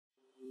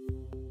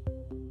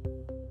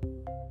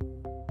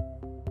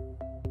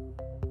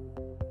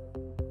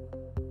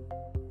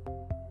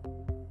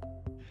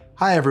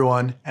Hi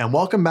everyone, and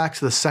welcome back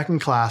to the second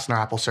class in our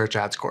Apple Search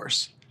Ads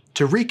course.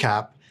 To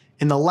recap,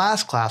 in the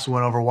last class we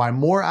went over why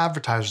more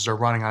advertisers are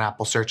running on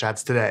Apple Search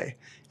Ads today,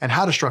 and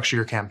how to structure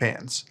your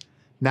campaigns.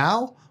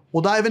 Now,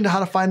 we'll dive into how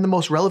to find the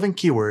most relevant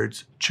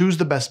keywords, choose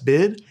the best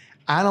bid,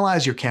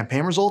 analyze your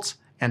campaign results,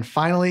 and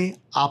finally,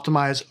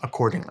 optimize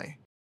accordingly.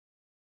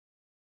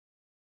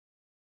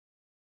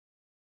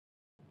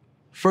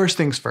 First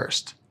things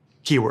first,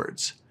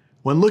 keywords.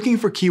 When looking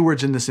for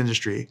keywords in this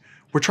industry,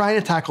 we're trying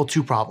to tackle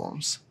two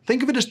problems.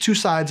 Think of it as two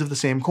sides of the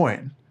same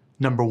coin.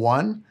 Number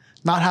one,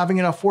 not having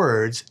enough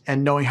words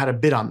and knowing how to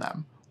bid on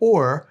them.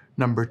 Or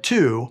number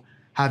two,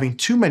 having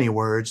too many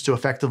words to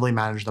effectively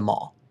manage them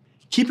all.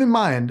 Keep in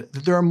mind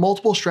that there are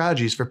multiple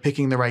strategies for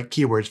picking the right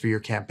keywords for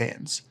your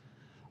campaigns.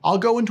 I'll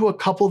go into a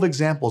couple of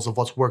examples of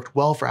what's worked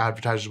well for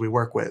advertisers we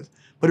work with,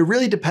 but it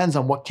really depends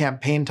on what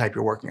campaign type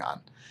you're working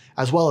on,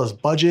 as well as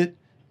budget,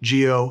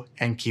 geo,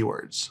 and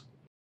keywords.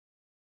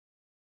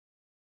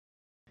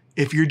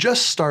 If you're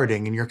just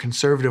starting and you're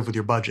conservative with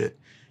your budget,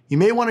 you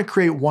may want to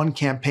create one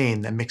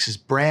campaign that mixes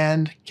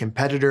brand,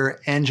 competitor,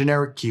 and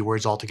generic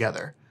keywords all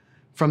together.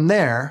 From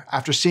there,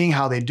 after seeing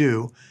how they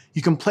do,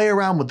 you can play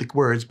around with the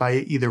words by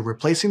either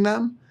replacing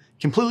them,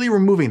 completely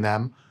removing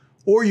them,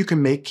 or you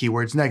can make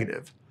keywords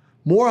negative.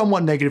 More on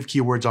what negative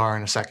keywords are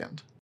in a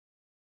second.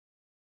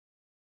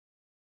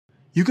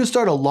 You can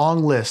start a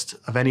long list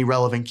of any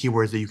relevant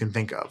keywords that you can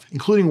think of,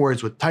 including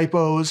words with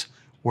typos,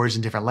 words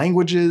in different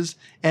languages,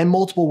 and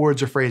multiple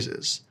words or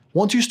phrases.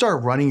 Once you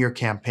start running your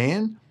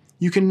campaign,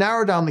 you can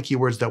narrow down the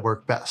keywords that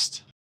work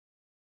best.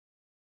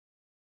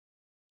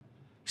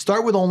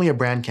 Start with only a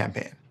brand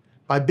campaign.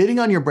 By bidding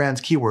on your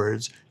brand's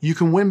keywords, you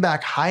can win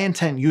back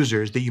high-intent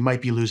users that you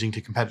might be losing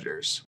to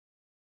competitors.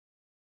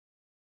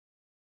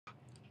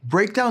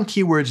 Break down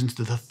keywords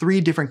into the three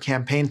different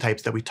campaign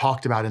types that we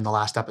talked about in the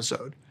last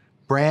episode: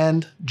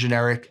 brand,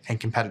 generic, and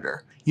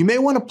competitor. You may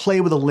want to play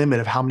with a limit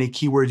of how many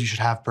keywords you should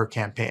have per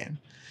campaign.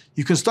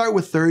 You can start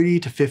with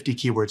 30 to 50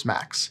 keywords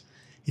max.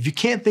 If you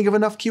can't think of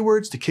enough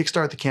keywords to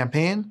kickstart the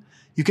campaign,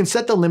 you can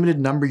set the limited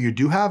number you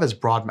do have as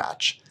broad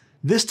match.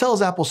 This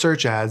tells Apple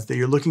Search Ads that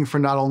you're looking for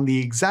not only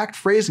the exact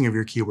phrasing of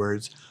your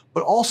keywords,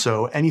 but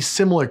also any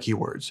similar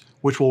keywords,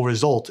 which will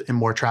result in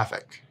more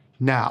traffic.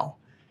 Now,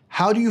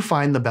 how do you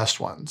find the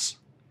best ones?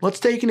 Let's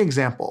take an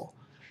example.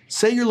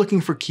 Say you're looking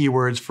for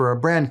keywords for a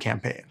brand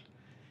campaign.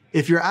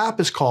 If your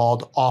app is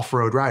called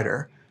Off-Road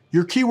Rider,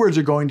 your keywords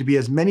are going to be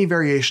as many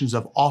variations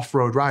of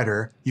off-road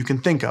rider you can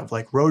think of,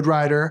 like road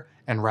rider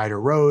and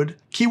rider road.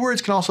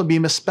 Keywords can also be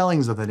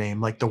misspellings of the name,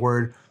 like the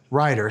word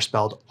rider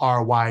spelled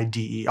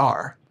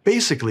R-Y-D-E-R.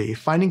 Basically,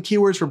 finding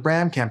keywords for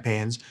brand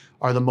campaigns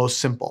are the most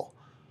simple.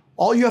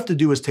 All you have to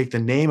do is take the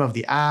name of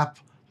the app,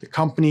 the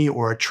company,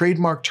 or a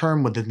trademark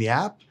term within the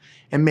app,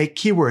 and make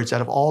keywords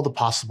out of all the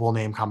possible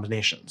name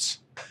combinations.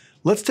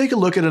 Let's take a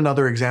look at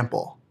another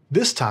example.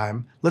 This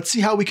time, let's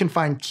see how we can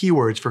find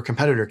keywords for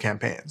competitor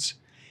campaigns.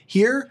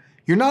 Here,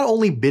 you're not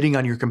only bidding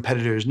on your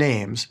competitors'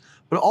 names,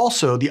 but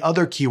also the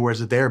other keywords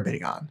that they're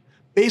bidding on.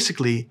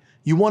 Basically,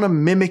 you want to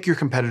mimic your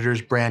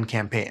competitors' brand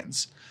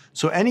campaigns.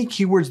 So any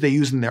keywords they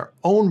use in their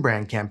own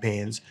brand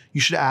campaigns, you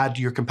should add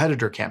to your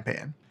competitor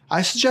campaign.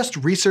 I suggest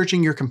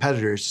researching your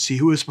competitors to see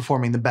who is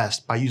performing the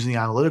best by using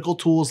analytical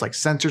tools like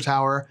Sensor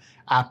Tower,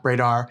 App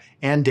Radar,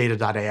 and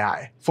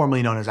Data.ai,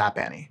 formerly known as App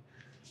Annie.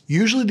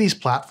 Usually these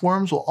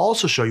platforms will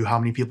also show you how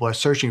many people are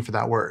searching for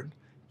that word,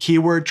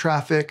 keyword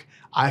traffic,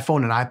 iPhone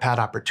and iPad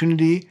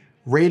opportunity,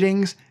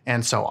 ratings,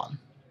 and so on.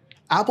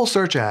 Apple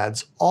Search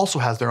Ads also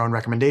has their own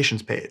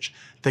recommendations page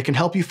that can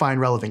help you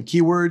find relevant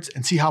keywords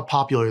and see how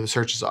popular the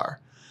searches are.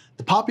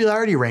 The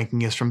popularity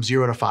ranking is from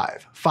 0 to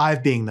 5,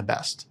 5 being the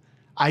best.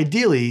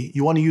 Ideally,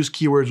 you want to use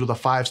keywords with a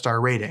 5-star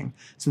rating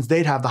since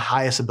they'd have the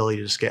highest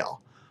ability to scale.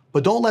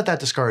 But don't let that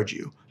discourage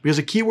you, because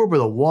a keyword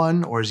with a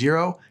 1 or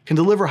 0 can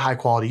deliver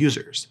high-quality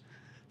users.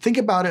 Think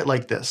about it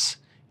like this.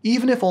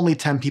 Even if only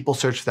 10 people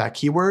search for that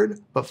keyword,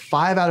 but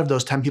 5 out of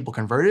those 10 people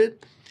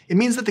converted, it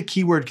means that the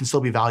keyword can still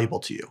be valuable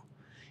to you.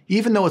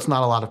 Even though it's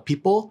not a lot of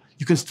people,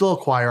 you can still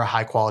acquire a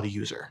high-quality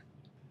user.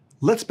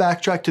 Let's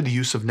backtrack to the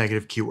use of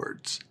negative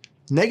keywords.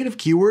 Negative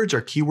keywords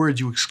are keywords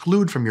you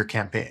exclude from your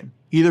campaign,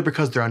 either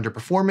because they're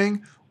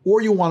underperforming,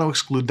 or you want to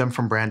exclude them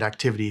from brand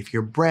activity if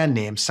your brand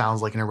name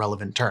sounds like an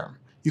irrelevant term.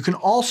 You can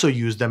also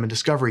use them in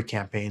discovery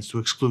campaigns to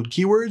exclude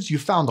keywords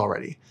you've found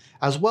already,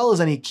 as well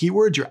as any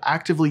keywords you're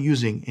actively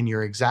using in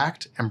your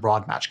exact and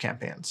broad match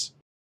campaigns.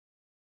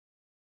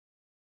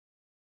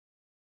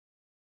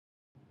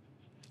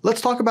 Let's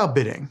talk about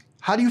bidding.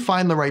 How do you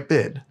find the right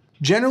bid?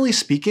 Generally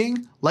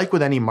speaking, like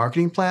with any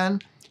marketing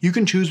plan, you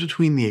can choose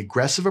between the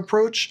aggressive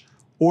approach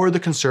or the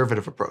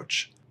conservative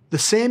approach. The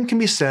same can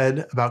be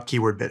said about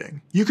keyword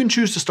bidding. You can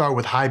choose to start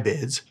with high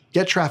bids,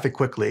 get traffic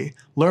quickly,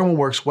 learn what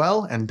works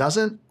well and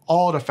doesn't,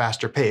 all at a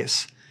faster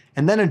pace,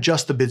 and then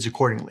adjust the bids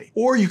accordingly.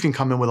 Or you can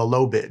come in with a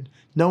low bid,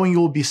 knowing you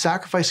will be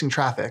sacrificing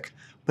traffic,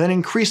 but then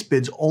increase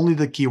bids only to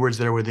the keywords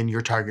that are within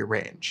your target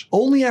range.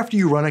 Only after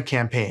you run a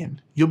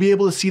campaign, you'll be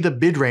able to see the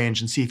bid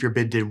range and see if your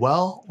bid did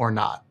well or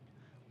not.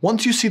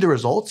 Once you see the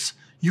results,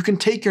 you can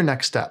take your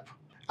next step.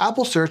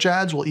 Apple search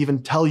ads will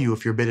even tell you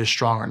if your bid is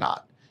strong or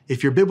not.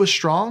 If your bid was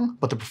strong,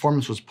 but the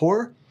performance was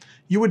poor,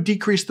 you would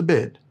decrease the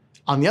bid.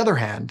 On the other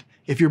hand,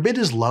 if your bid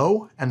is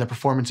low and the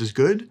performance is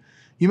good,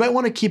 you might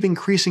want to keep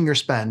increasing your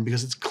spend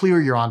because it's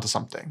clear you're onto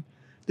something.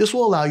 This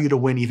will allow you to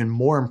win even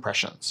more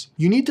impressions.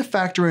 You need to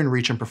factor in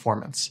reach and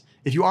performance.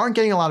 If you aren't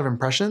getting a lot of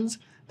impressions,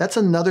 that's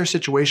another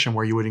situation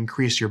where you would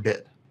increase your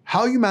bid.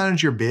 How you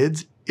manage your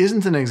bids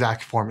isn't an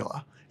exact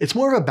formula. It's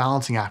more of a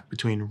balancing act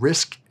between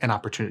risk and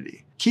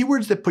opportunity.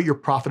 Keywords that put your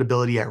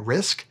profitability at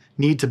risk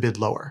need to bid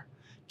lower.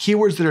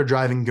 Keywords that are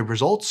driving good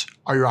results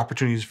are your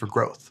opportunities for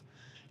growth.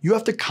 You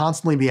have to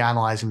constantly be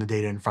analyzing the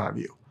data in front of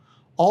you.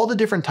 All the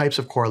different types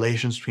of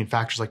correlations between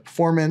factors like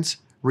performance,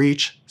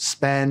 reach,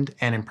 spend,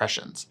 and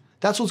impressions.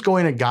 That's what's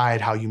going to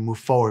guide how you move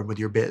forward with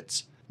your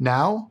bids.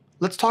 Now,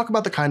 let's talk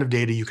about the kind of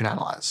data you can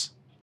analyze.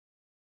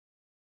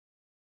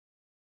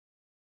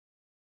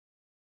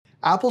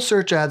 Apple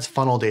Search Ads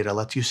funnel data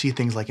lets you see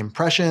things like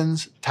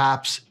impressions,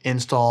 taps,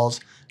 installs,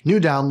 new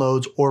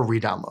downloads, or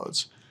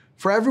redownloads.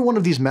 For every one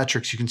of these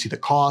metrics, you can see the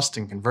cost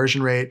and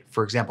conversion rate,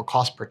 for example,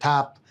 cost per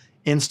tap,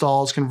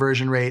 installs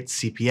conversion rate,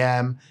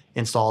 CPM,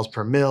 installs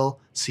per mil,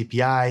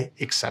 CPI,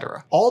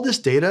 etc. All this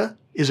data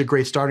is a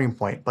great starting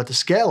point, but to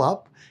scale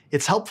up,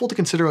 it's helpful to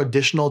consider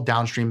additional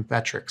downstream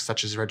metrics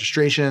such as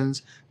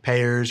registrations,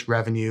 payers,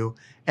 revenue,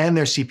 and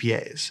their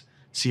CPAs,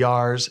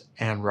 CRs,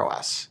 and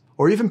ROAS,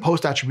 or even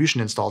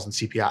post-attribution installs and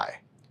CPI.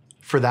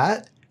 For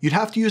that, you'd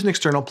have to use an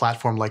external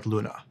platform like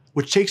Luna,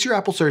 which takes your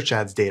Apple Search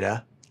Ads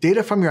data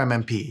from your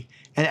MMP,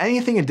 and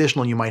anything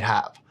additional you might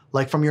have,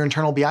 like from your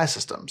internal BI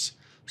systems,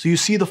 so you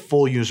see the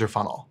full user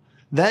funnel.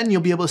 Then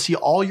you'll be able to see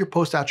all your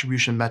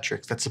post-attribution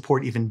metrics that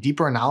support even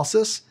deeper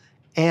analysis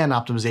and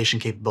optimization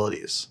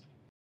capabilities.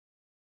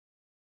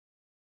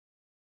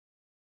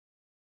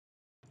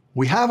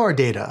 We have our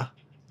data,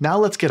 now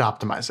let's get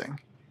optimizing.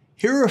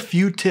 Here are a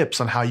few tips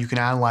on how you can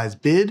analyze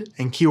bid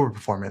and keyword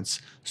performance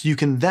so you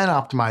can then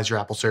optimize your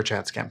Apple Search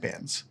Ads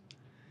campaigns.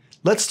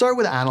 Let's start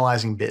with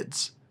analyzing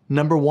bids.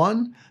 Number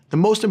one, the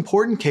most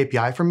important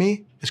KPI for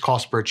me is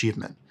cost per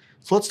achievement.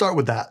 So let's start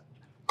with that.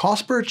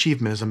 Cost per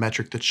achievement is a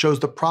metric that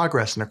shows the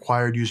progress an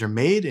acquired user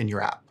made in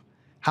your app.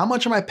 How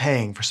much am I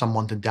paying for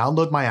someone to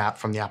download my app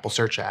from the Apple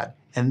Search Ad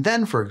and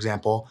then, for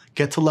example,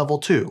 get to level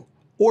 2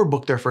 or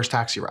book their first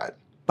taxi ride?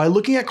 By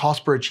looking at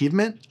cost per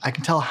achievement, I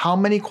can tell how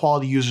many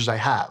quality users I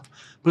have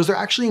because they're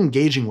actually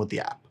engaging with the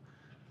app.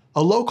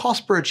 A low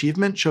cost per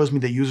achievement shows me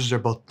that users are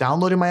both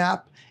downloading my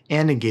app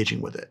and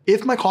engaging with it.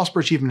 If my cost per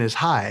achievement is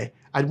high,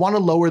 I'd want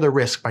to lower the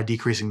risk by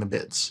decreasing the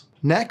bids.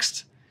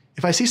 Next,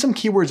 if I see some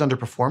keywords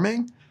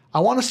underperforming, I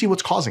want to see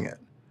what's causing it.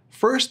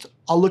 First,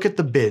 I'll look at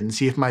the bid and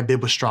see if my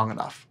bid was strong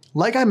enough.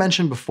 Like I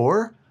mentioned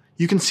before,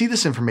 you can see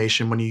this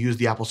information when you use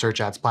the Apple Search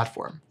Ads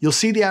platform. You'll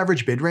see the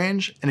average bid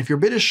range, and if your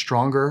bid is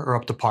stronger or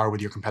up to par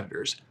with your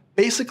competitors,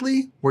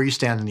 basically where you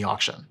stand in the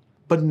auction.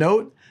 But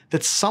note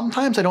that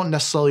sometimes I don't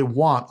necessarily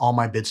want all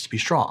my bids to be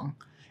strong.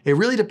 It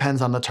really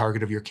depends on the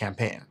target of your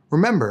campaign.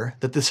 Remember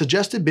that the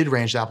suggested bid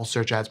range that Apple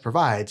Search Ads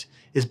provides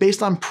is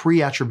based on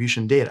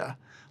pre-attribution data,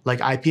 like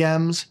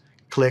IPMs,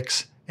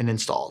 clicks, and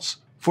installs.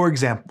 For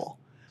example,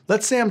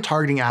 let's say I'm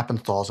targeting app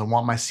installs and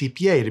want my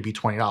CPA to be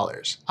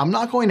 $20. I'm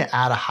not going to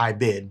add a high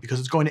bid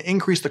because it's going to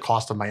increase the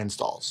cost of my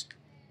installs.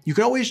 You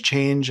can always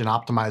change and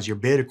optimize your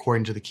bid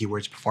according to the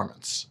keyword's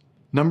performance.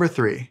 Number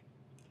 3,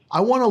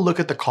 I want to look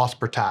at the cost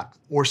per tap,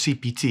 or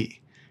CPT,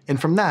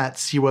 and from that,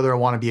 see whether I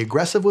want to be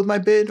aggressive with my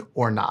bid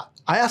or not.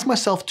 I ask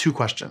myself 2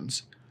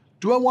 questions.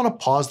 Do I want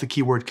to pause the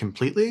keyword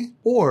completely,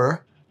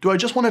 or do I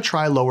just want to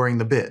try lowering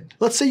the bid?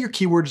 Let's say your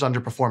keyword is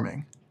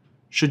underperforming.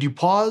 Should you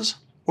pause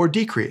or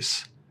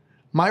decrease?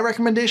 My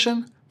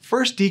recommendation,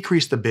 first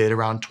decrease the bid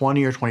around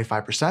 20 or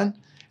 25%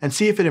 and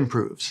see if it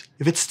improves.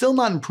 If it's still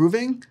not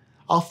improving,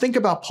 I'll think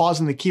about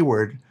pausing the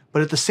keyword,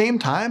 but at the same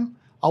time,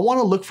 I'll want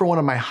to look for one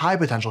of my high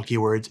potential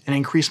keywords and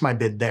increase my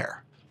bid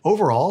there.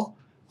 Overall,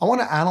 I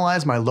want to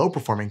analyze my low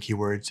performing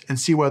keywords and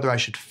see whether I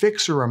should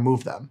fix or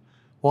remove them,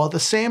 while at the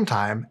same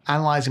time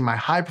analyzing my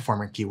high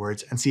performing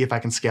keywords and see if I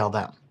can scale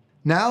them.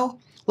 Now,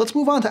 let's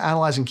move on to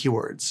analyzing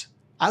keywords.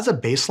 As a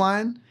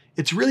baseline,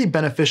 it's really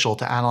beneficial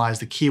to analyze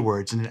the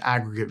keywords in an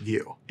aggregate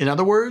view. In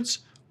other words,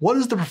 what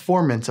is the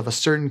performance of a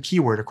certain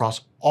keyword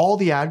across all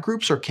the ad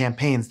groups or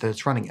campaigns that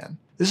it's running in?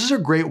 This is a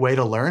great way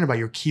to learn about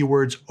your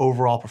keyword's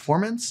overall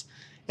performance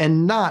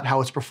and not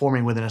how it's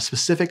performing within a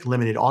specific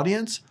limited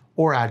audience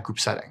or ad group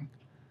setting.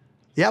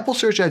 The Apple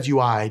Search Ads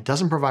UI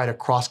doesn't provide a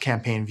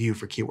cross-campaign view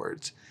for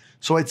keywords,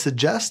 so I'd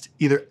suggest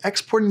either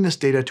exporting this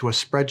data to a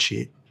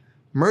spreadsheet,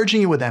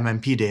 merging it with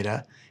MMP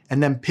data,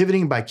 and then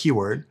pivoting by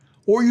keyword,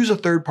 or use a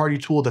third-party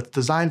tool that's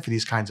designed for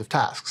these kinds of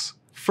tasks.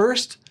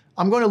 First,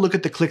 I'm going to look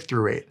at the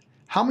click-through rate,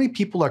 how many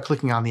people are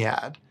clicking on the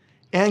ad,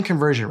 and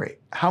conversion rate,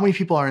 how many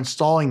people are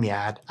installing the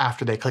ad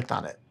after they clicked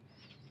on it.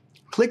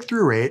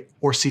 Click-through rate,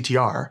 or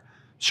CTR,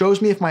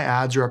 shows me if my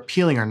ads are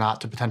appealing or not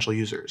to potential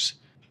users.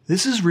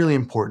 This is really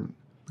important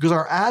because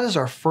our ad is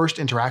our first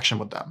interaction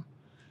with them.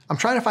 I'm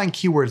trying to find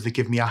keywords that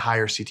give me a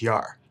higher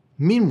CTR.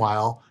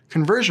 Meanwhile,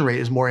 conversion rate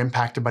is more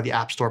impacted by the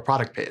App Store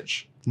product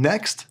page.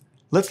 Next,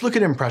 Let's look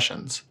at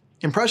impressions.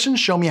 Impressions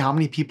show me how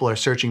many people are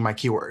searching my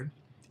keyword.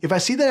 If I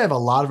see that I have a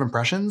lot of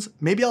impressions,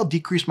 maybe I'll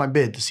decrease my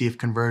bid to see if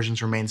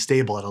conversions remain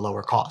stable at a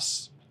lower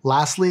cost.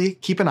 Lastly,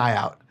 keep an eye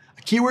out.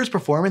 A keyword's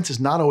performance is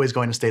not always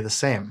going to stay the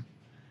same.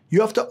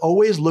 You have to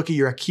always look at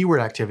your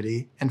keyword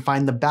activity and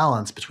find the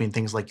balance between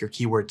things like your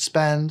keyword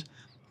spend,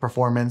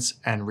 performance,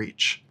 and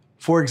reach.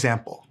 For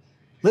example,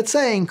 let's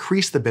say I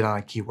increase the bid on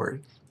a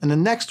keyword, and the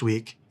next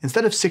week,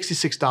 instead of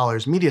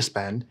 $66 media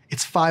spend,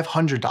 it's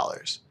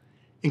 $500.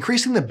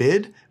 Increasing the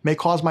bid may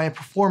cause my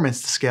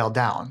performance to scale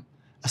down.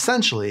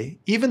 Essentially,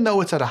 even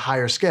though it's at a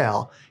higher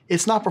scale,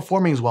 it's not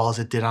performing as well as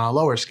it did on a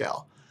lower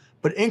scale.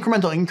 But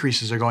incremental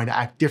increases are going to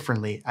act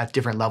differently at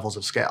different levels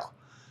of scale.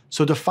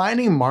 So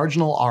defining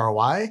marginal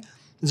ROI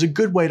is a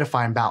good way to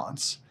find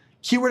balance.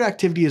 Keyword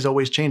activity is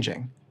always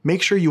changing.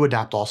 Make sure you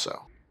adapt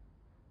also.